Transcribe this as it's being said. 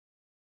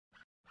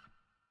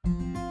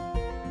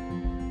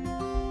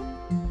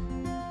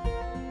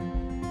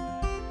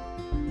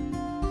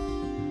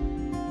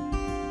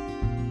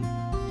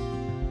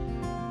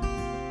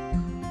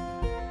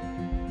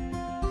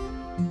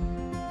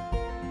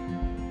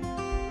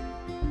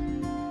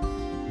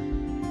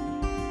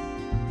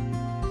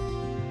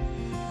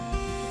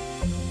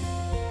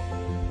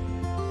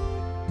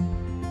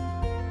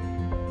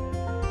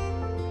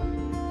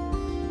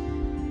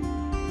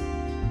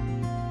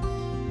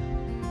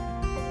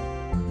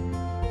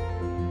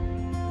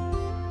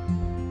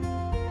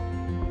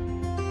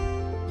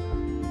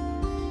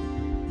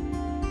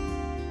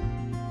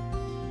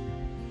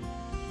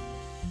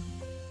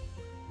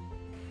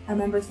I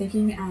remember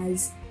thinking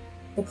as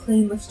the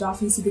plane lifted off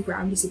and you see the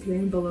ground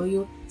disappearing below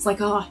you, it's like,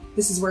 ah, oh,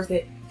 this is worth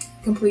it.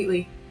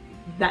 Completely.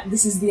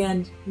 This is the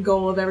end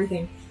goal of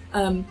everything.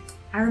 I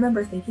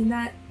remember thinking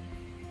that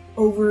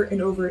over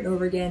and over and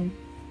over again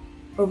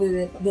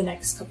over the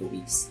next couple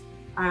weeks.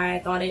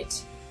 I thought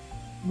it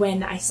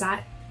when I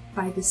sat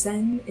by the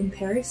Seine in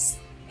Paris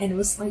and it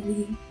was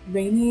slightly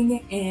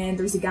raining and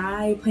there was a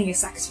guy playing a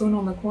saxophone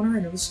on the corner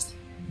and it was just...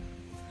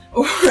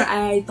 Or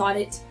I thought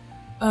it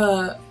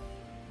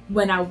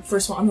when I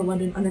first went on the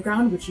London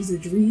Underground, which is a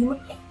dream,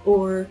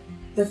 or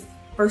the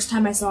first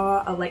time I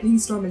saw a lightning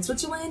storm in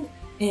Switzerland,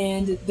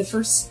 and the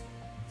first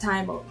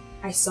time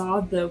I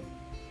saw the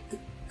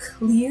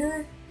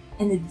clear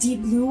and the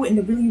deep blue and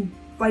the really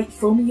white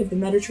foamy of the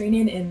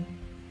Mediterranean. And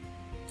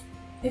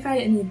if I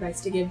had any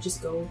advice to give,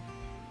 just go.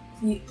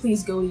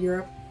 Please go to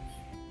Europe.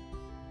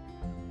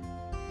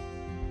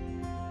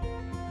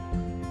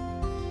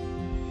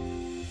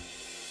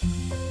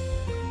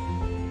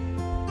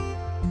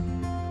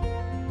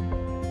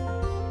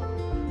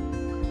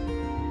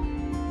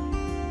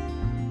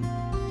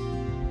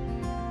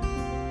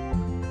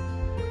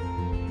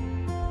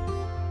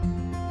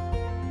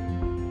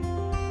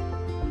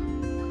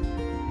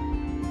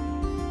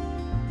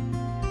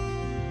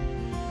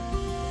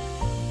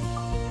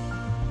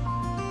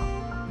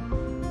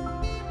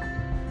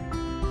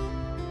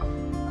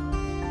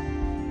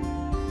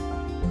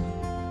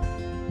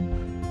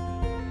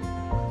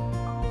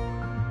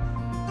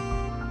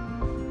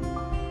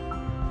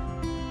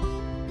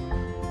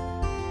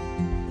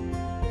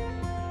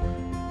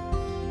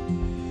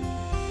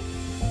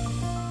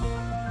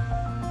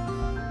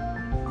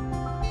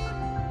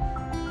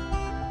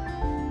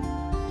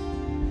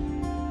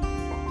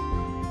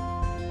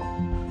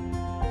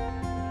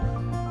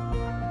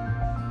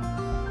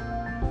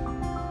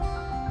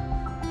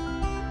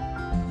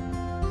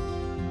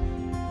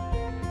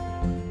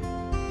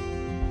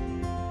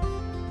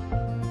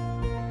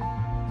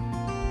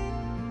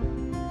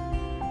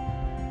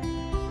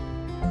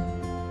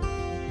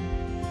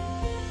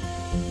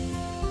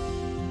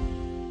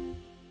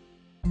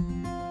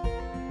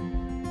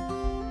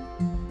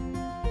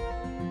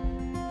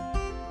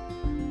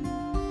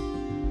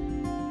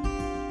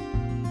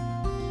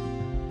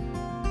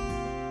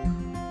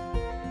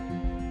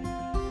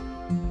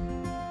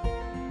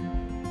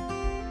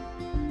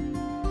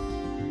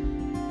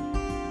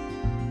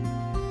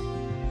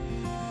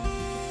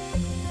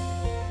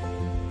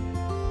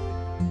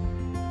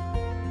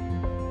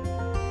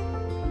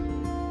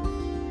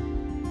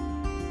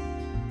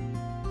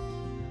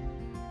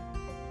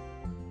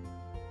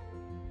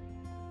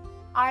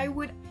 I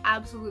would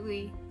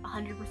absolutely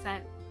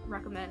 100%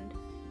 recommend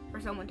for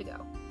someone to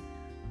go.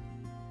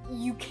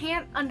 You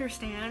can't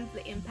understand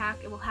the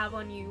impact it will have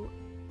on you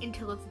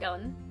until it's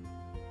done.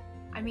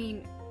 I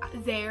mean,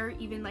 there,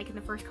 even like in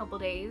the first couple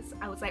days,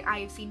 I was like, I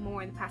have seen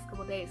more in the past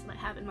couple days than I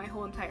have in my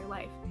whole entire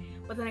life.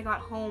 But then I got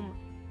home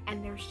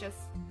and there's just,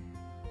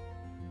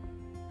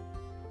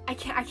 I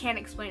can't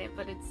explain it,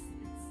 but it's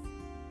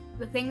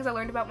the things I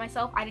learned about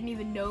myself, I didn't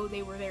even know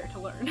they were there to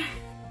learn.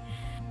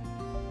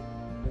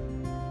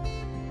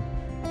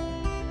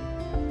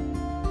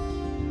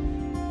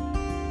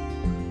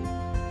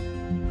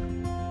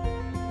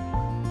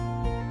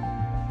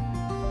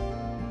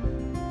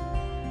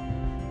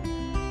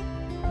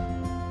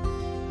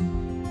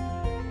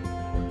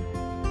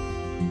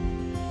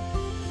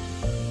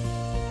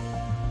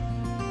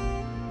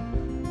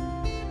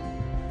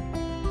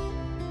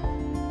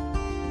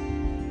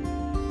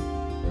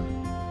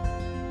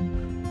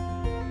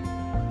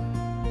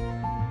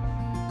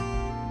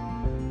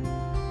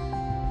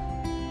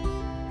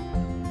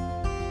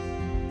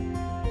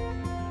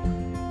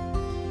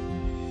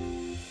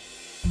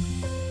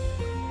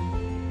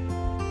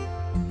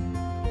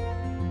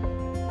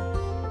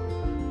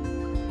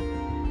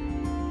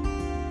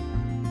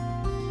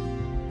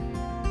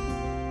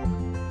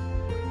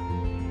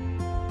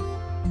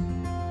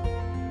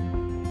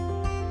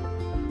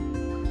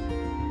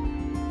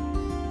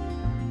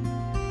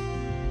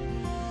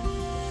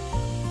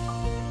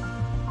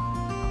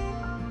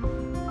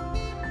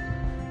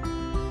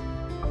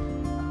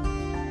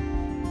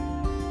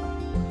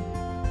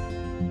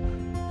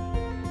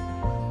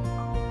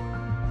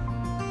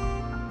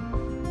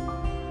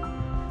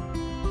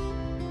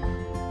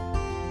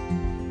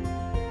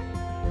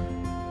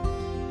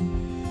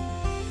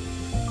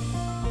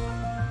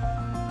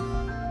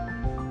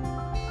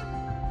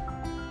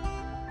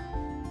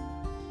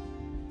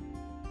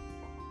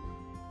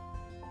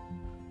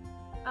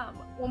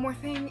 One more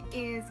thing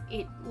is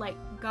it like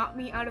got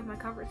me out of my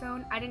comfort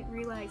zone. I didn't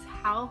realize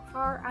how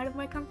far out of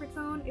my comfort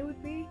zone it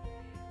would be,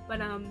 but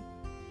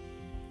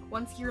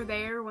once you're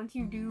there, once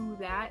you do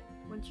that,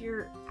 once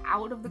you're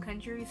out of the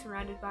country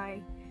surrounded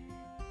by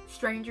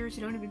strangers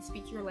who don't even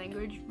speak your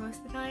language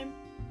most of the time,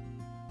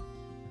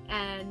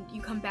 and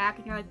you come back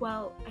and you're like,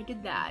 well, I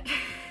did that.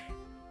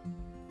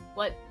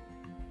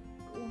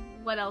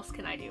 what else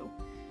can I do?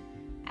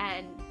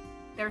 And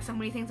there are so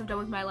many things I've done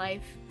with my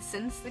life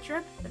since the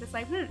trip that it's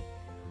like,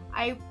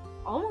 I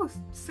almost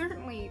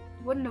certainly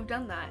wouldn't have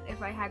done that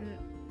if I hadn't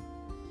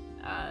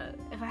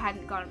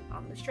gone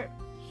on this trip.